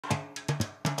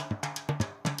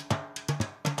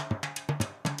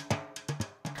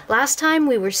Last time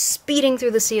we were speeding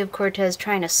through the Sea of Cortez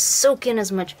trying to soak in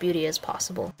as much beauty as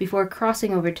possible, before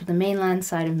crossing over to the mainland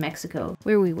side of Mexico,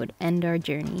 where we would end our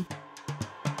journey.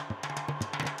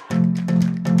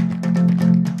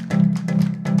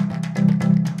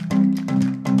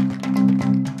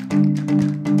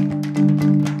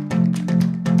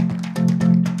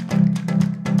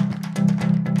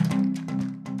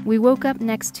 We woke up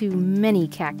next to many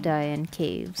cacti and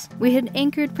caves. We had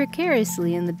anchored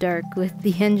precariously in the dark with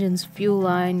the engine's fuel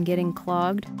line getting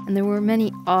clogged, and there were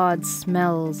many odd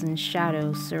smells and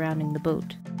shadows surrounding the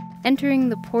boat. Entering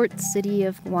the port city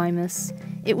of Guaymas,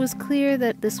 it was clear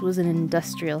that this was an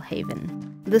industrial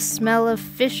haven. The smell of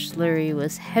fish slurry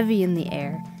was heavy in the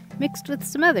air, mixed with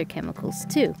some other chemicals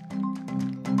too.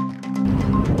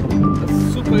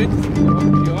 That's super interesting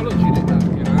about geology.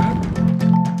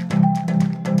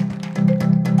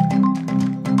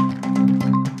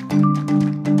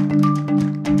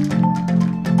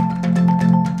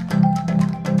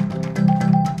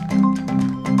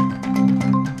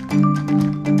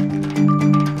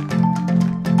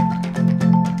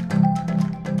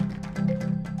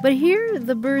 But here,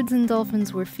 the birds and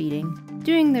dolphins were feeding,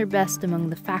 doing their best among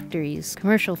the factories,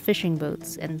 commercial fishing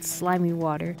boats, and slimy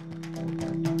water.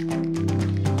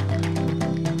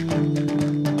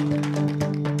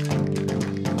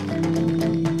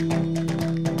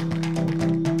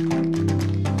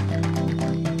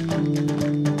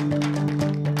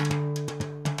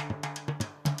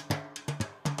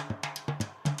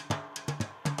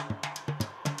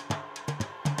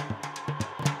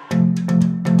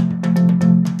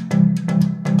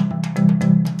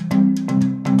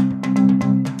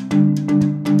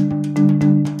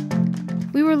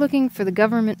 Looking for the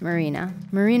government marina,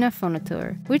 Marina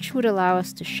Fonatur, which would allow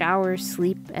us to shower,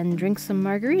 sleep, and drink some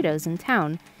margaritas in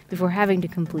town before having to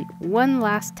complete one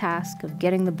last task of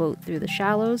getting the boat through the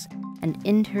shallows and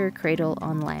into her cradle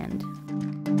on land.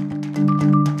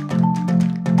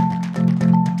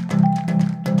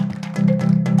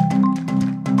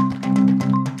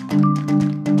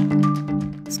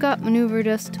 Scott maneuvered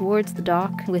us towards the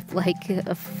dock with like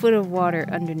a foot of water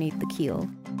underneath the keel.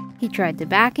 He tried to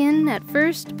back in at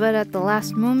first, but at the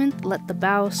last moment let the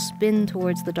bow spin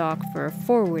towards the dock for a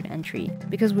forward entry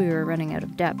because we were running out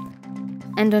of depth.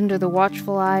 And under the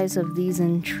watchful eyes of these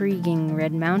intriguing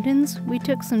red mountains, we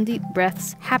took some deep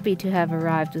breaths, happy to have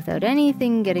arrived without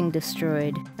anything getting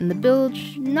destroyed, and the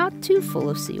bilge not too full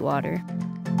of seawater.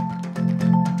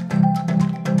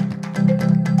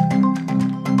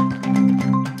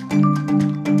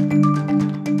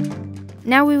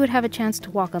 Now we would have a chance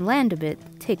to walk on land a bit,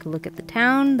 take a look at the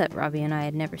town that Robbie and I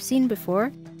had never seen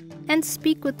before, and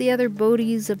speak with the other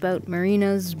boaties about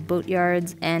marinas,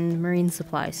 boatyards, and marine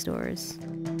supply stores.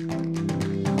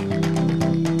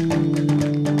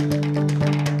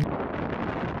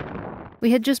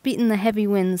 We had just beaten the heavy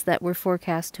winds that were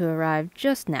forecast to arrive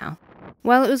just now.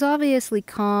 While it was obviously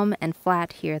calm and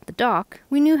flat here at the dock,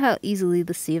 we knew how easily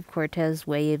the Sea of Cortez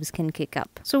waves can kick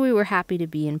up, so we were happy to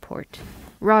be in port.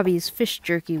 Robbie's fish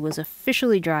jerky was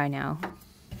officially dry now.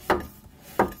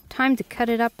 Time to cut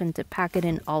it up and to pack it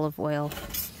in olive oil.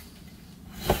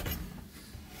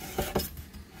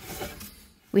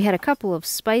 We had a couple of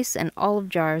spice and olive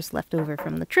jars left over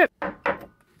from the trip.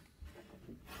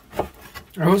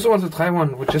 I also want to try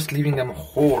one with just leaving them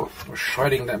whole or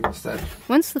shredding them instead.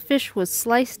 Once the fish was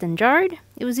sliced and jarred,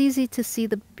 it was easy to see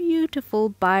the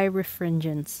beautiful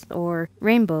birefringence, or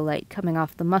rainbow light, coming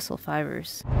off the muscle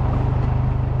fibers.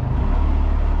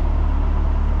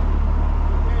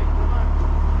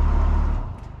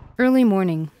 Early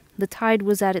morning, the tide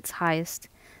was at its highest,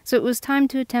 so it was time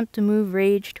to attempt to move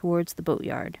Rage towards the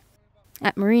boatyard.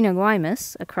 At Marina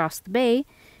Guaymas, across the bay,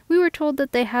 we were told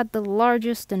that they had the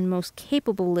largest and most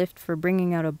capable lift for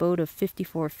bringing out a boat of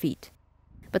 54 feet.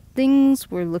 But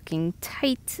things were looking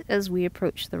tight as we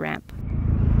approached the ramp.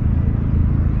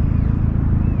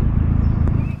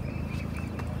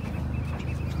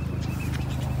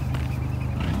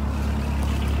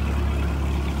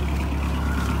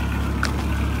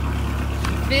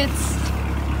 Fits.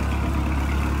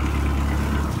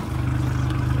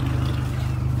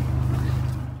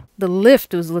 The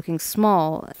lift was looking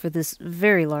small for this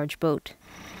very large boat.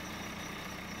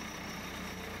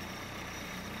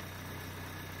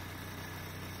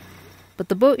 But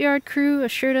the boatyard crew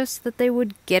assured us that they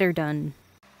would get her done.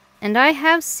 And I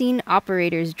have seen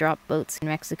operators drop boats in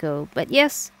Mexico, but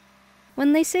yes,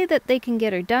 when they say that they can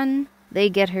get her done, they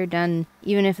get her done,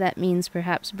 even if that means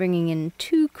perhaps bringing in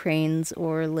 2 cranes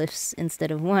or lifts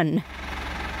instead of 1.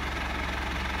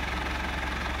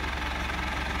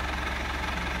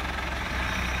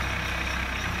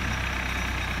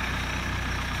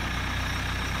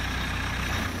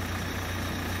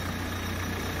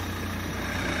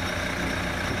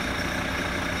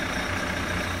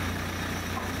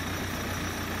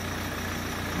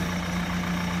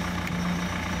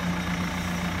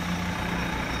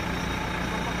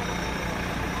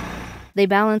 They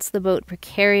balanced the boat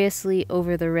precariously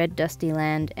over the red dusty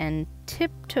land and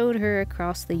tiptoed her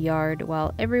across the yard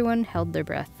while everyone held their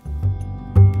breath.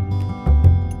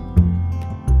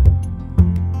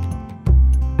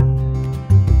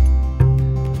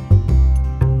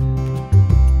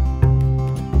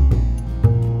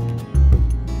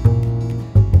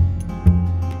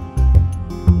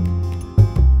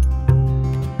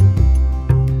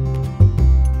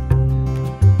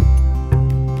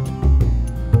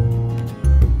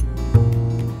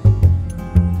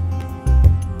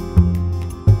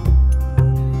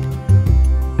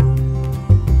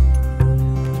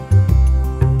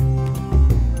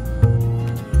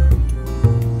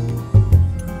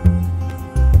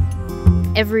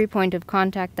 Every point of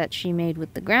contact that she made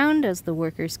with the ground as the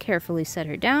workers carefully set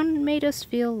her down made us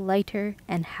feel lighter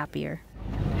and happier.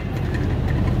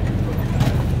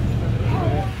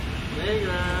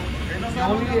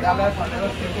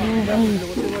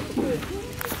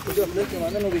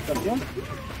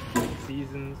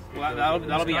 Seasons. Well,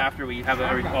 that'll be after we have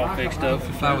it all fixed up.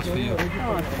 Flowers for you.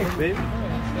 Oh, baby.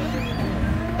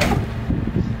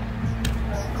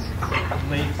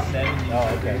 Late 70s. Oh,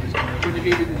 okay.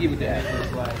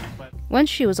 Once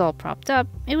she was all propped up,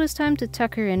 it was time to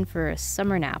tuck her in for a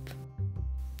summer nap.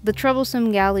 The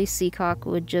troublesome galley seacock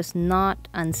would just not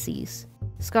uncease.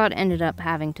 Scott ended up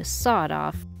having to saw it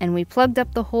off, and we plugged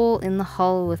up the hole in the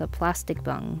hull with a plastic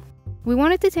bung. We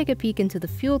wanted to take a peek into the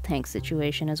fuel tank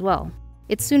situation as well.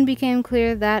 It soon became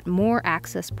clear that more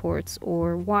access ports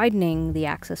or widening the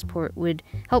access port would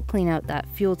help clean out that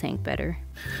fuel tank better.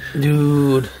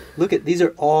 Dude, look at these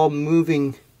are all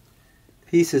moving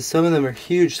pieces. Some of them are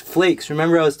huge flakes.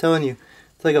 Remember I was telling you,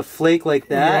 it's like a flake like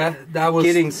that. Yeah, that was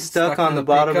getting stuck on the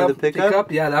bottom of the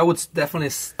pickup. Yeah, that would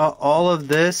definitely. All of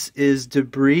this is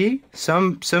debris.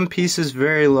 Some pieces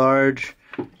very large.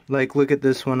 Like look at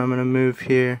this one. I'm gonna move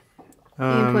here. You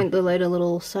can point the light a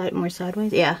little more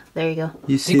sideways. Yeah, there you go.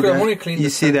 You see that? You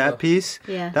see that piece?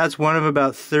 Yeah. That's one of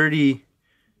about 30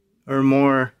 or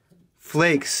more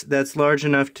flakes that's large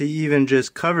enough to even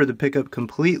just cover the pickup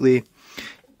completely.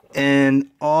 And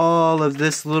all of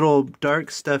this little dark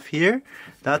stuff here,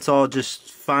 that's all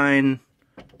just fine,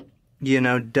 you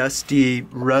know, dusty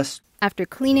rust. After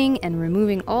cleaning and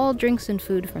removing all drinks and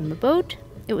food from the boat,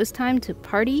 it was time to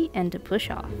party and to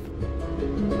push off.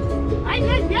 ¡Ay,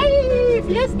 ay, ay!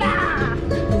 ¡Fiesta!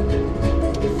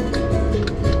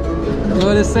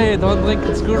 What to say? Don't drink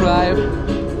and screw drive.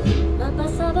 Ha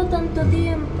pasado tanto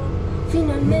tiempo,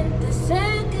 finalmente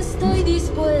sé que estoy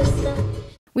dispuesta.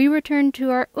 We returned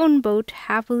to our own boat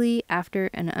happily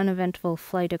after an uneventful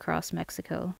flight across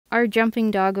Mexico. Our jumping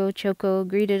doggo Choco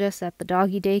greeted us at the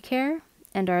doggy daycare,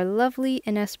 and our lovely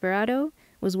Inesperado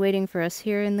was waiting for us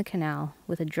here in the canal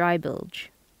with a dry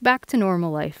bilge. Back to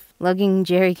normal life, lugging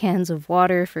jerry cans of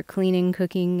water for cleaning,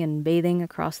 cooking, and bathing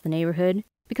across the neighborhood,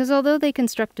 because although they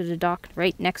constructed a dock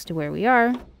right next to where we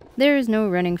are, there is no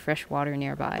running fresh water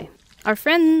nearby. Our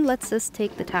friend lets us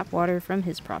take the tap water from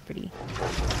his property.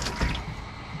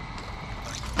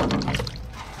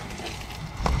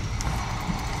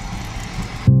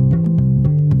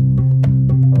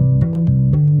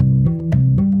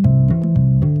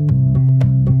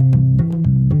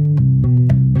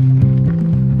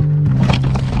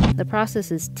 The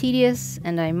process is tedious,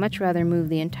 and I much rather move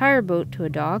the entire boat to a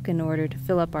dock in order to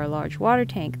fill up our large water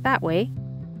tank that way.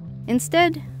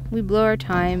 Instead, we blow our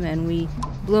time and we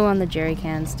blow on the jerry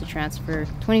cans to transfer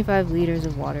 25 liters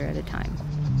of water at a time.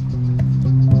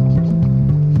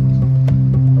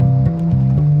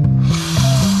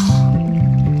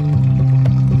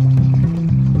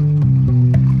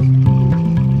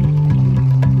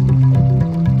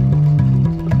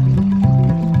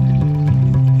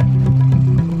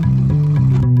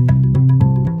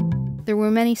 There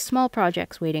were many small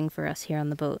projects waiting for us here on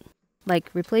the boat, like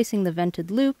replacing the vented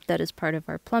loop that is part of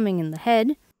our plumbing in the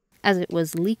head, as it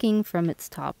was leaking from its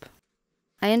top.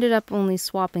 I ended up only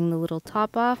swapping the little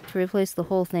top off to replace the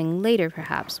whole thing later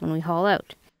perhaps when we haul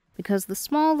out, because the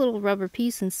small little rubber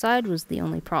piece inside was the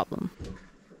only problem.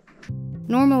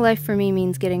 Normal life for me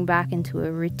means getting back into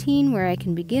a routine where I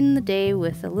can begin the day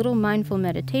with a little mindful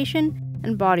meditation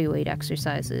and bodyweight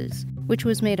exercises, which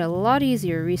was made a lot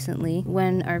easier recently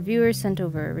when our viewer sent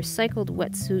over a recycled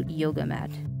wetsuit yoga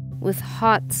mat. With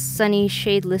hot, sunny,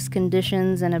 shadeless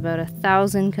conditions and about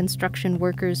 1,000 construction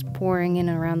workers pouring in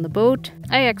around the boat,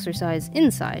 I exercise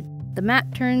inside. The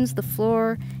mat turns the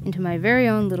floor into my very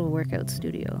own little workout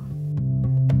studio.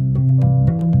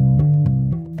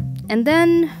 And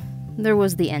then there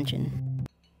was the engine.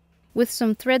 With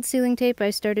some thread sealing tape, I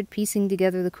started piecing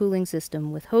together the cooling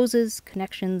system with hoses,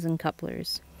 connections, and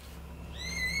couplers.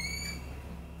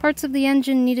 Parts of the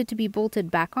engine needed to be bolted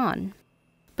back on,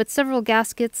 but several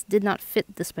gaskets did not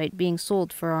fit despite being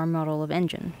sold for our model of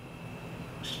engine.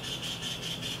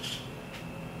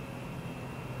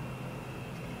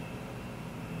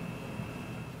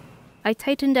 I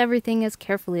tightened everything as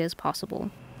carefully as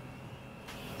possible.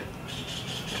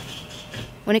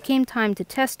 When it came time to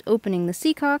test opening the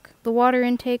seacock, the water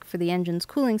intake for the engine's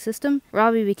cooling system,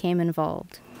 Robbie became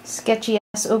involved. Sketchy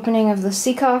ass opening of the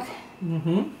seacock.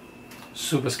 Mm-hmm.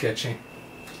 Super sketchy.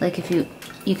 Like if you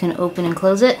can open and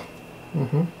close it.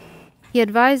 Mm-hmm. He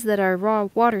advised that our raw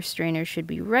water strainer should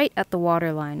be right at the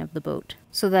water line of the boat,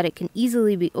 so that it can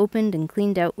easily be opened and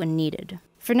cleaned out when needed.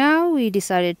 For now, we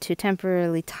decided to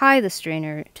temporarily tie the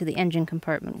strainer to the engine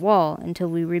compartment wall until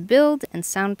we rebuild and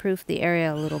soundproof the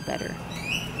area a little better.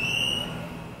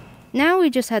 Now we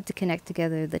just had to connect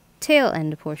together the tail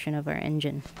end portion of our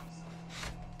engine.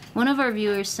 One of our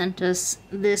viewers sent us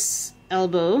this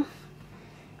elbow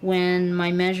when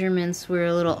my measurements were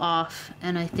a little off,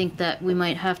 and I think that we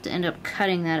might have to end up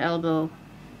cutting that elbow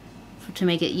to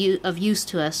make it of use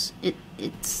to us.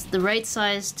 It's the right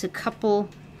size to couple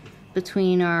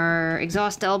between our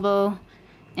exhaust elbow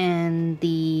and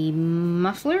the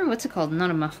muffler. What's it called?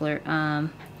 Not a muffler.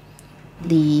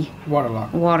 The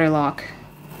water lock.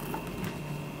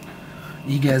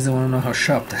 You guys don't want to know how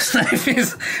sharp this knife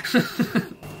is.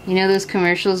 You know those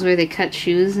commercials where they cut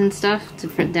shoes and stuff to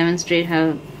demonstrate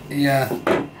how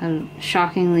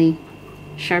shockingly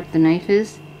sharp the knife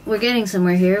is? We're getting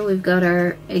somewhere here. We've got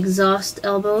our exhaust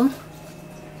elbow,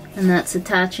 and that's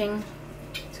attaching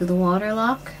to the water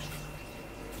lock.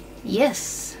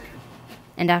 Yes!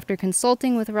 And after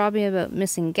consulting with Robbie about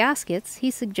missing gaskets,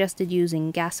 he suggested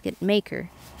using Gasket Maker,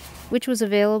 which was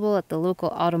available at the local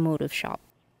automotive shop.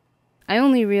 I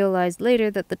only realized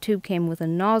later that the tube came with a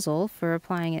nozzle for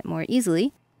applying it more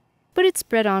easily, but it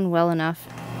spread on well enough.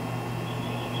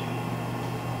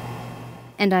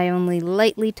 And I only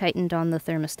lightly tightened on the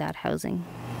thermostat housing.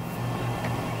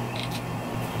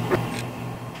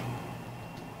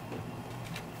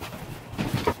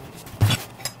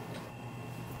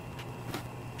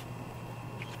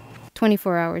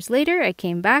 "24 hours later, I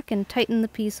came back and tightened the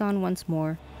piece on once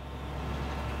more.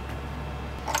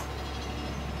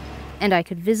 And I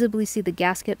could visibly see the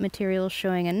gasket material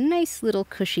showing a nice little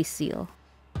cushy seal.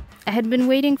 I had been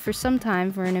waiting for some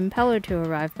time for an impeller to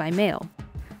arrive by mail.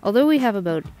 Although we have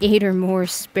about 8 or more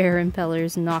spare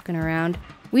impellers knocking around,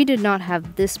 we did not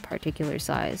have this particular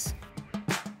size.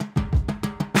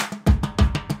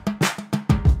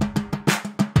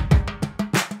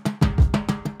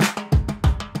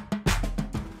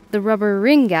 The rubber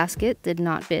ring gasket did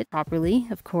not fit properly,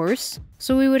 of course,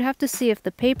 so we would have to see if the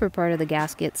paper part of the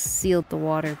gasket sealed the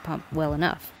water pump well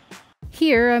enough.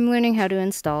 Here, I'm learning how to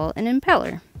install an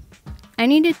impeller. I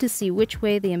needed to see which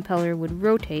way the impeller would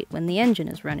rotate when the engine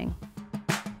is running.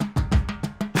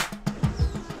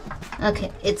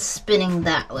 Okay, it's spinning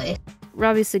that way.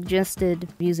 Robbie suggested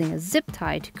using a zip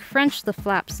tie to crunch the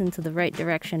flaps into the right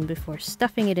direction before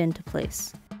stuffing it into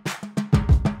place.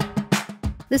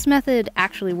 This method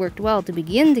actually worked well to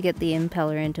begin to get the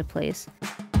impeller into place.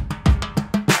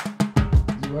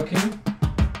 Is it working?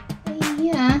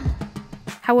 Yeah.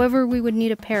 However, we would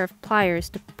need a pair of pliers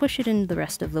to push it in the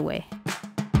rest of the way.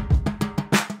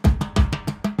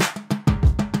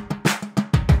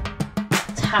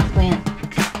 It's halfway in.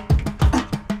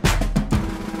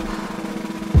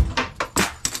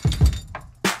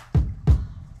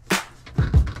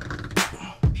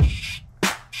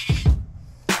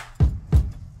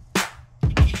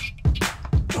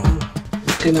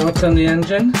 Okay, now turn the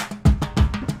engine.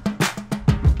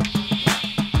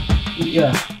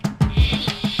 Yeah.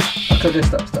 Okay,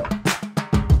 stop.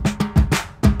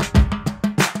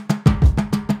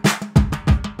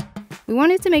 We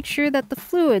wanted to make sure that the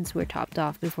fluids were topped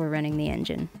off before running the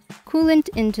engine. Coolant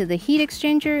into the heat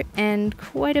exchanger, and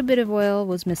quite a bit of oil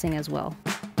was missing as well.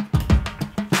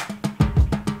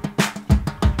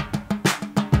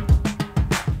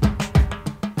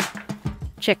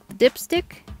 Check the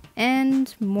dipstick,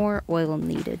 and more oil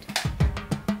needed.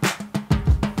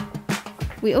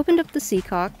 We opened up the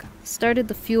seacock, started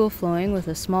the fuel flowing with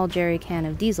a small jerry can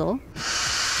of diesel,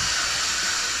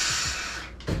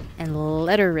 and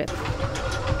let her rip.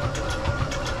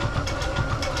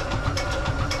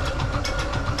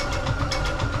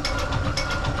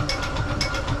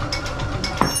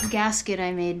 The gasket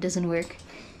I made doesn't work.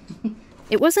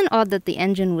 It wasn't odd that the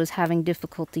engine was having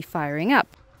difficulty firing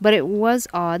up, but it was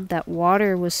odd that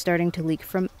water was starting to leak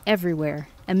from everywhere,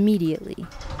 immediately.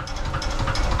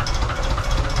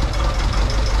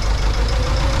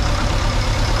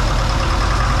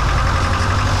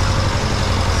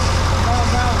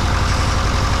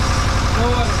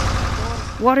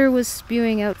 Water was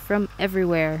spewing out from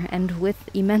everywhere, and with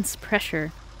immense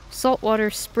pressure. Salt water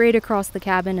sprayed across the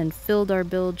cabin and filled our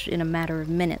bilge in a matter of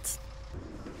minutes.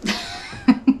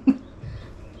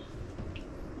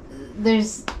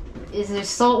 There's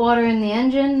salt water in the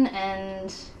engine,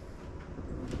 and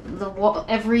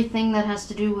everything that has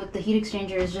to do with the heat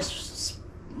exchanger is just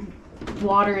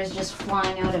water is just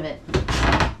flying out of it.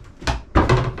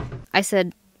 I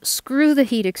said, screw the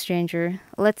heat exchanger,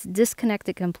 let's disconnect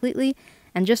it completely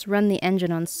and just run the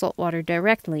engine on salt water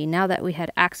directly now that we had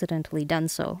accidentally done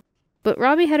so. But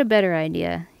Robbie had a better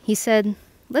idea. He said,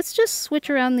 let's just switch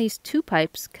around these two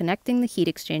pipes connecting the heat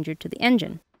exchanger to the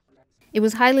engine. It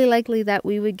was highly likely that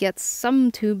we would get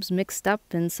some tubes mixed up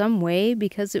in some way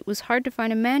because it was hard to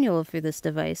find a manual for this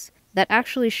device that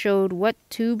actually showed what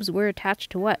tubes were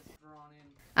attached to what.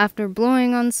 After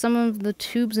blowing on some of the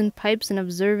tubes and pipes and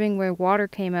observing where water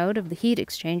came out of the heat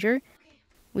exchanger,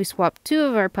 we swapped two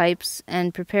of our pipes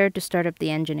and prepared to start up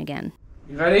the engine again.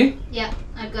 You ready? Yeah,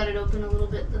 I've got it open a little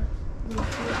bit.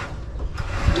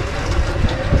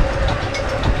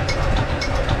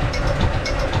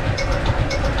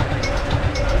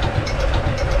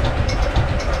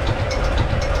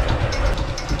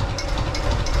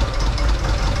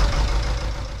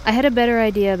 I had a better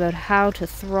idea about how to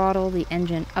throttle the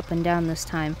engine up and down this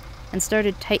time, and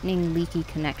started tightening leaky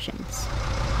connections.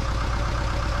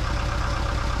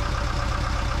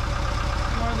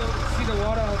 See the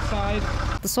water outside?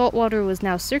 The salt water was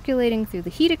now circulating through the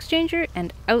heat exchanger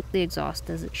and out the exhaust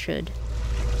as it should.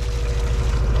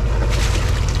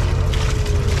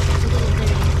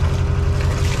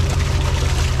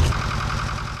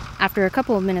 After a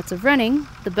couple of minutes of running,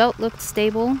 the belt looked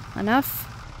stable enough,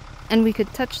 and we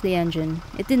could touch the engine.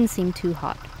 It didn't seem too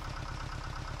hot.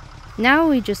 Now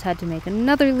we just had to make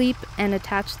another leap and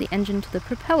attach the engine to the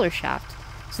propeller shaft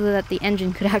so that the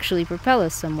engine could actually propel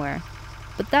us somewhere.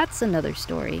 But that's another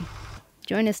story.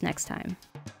 Join us next time.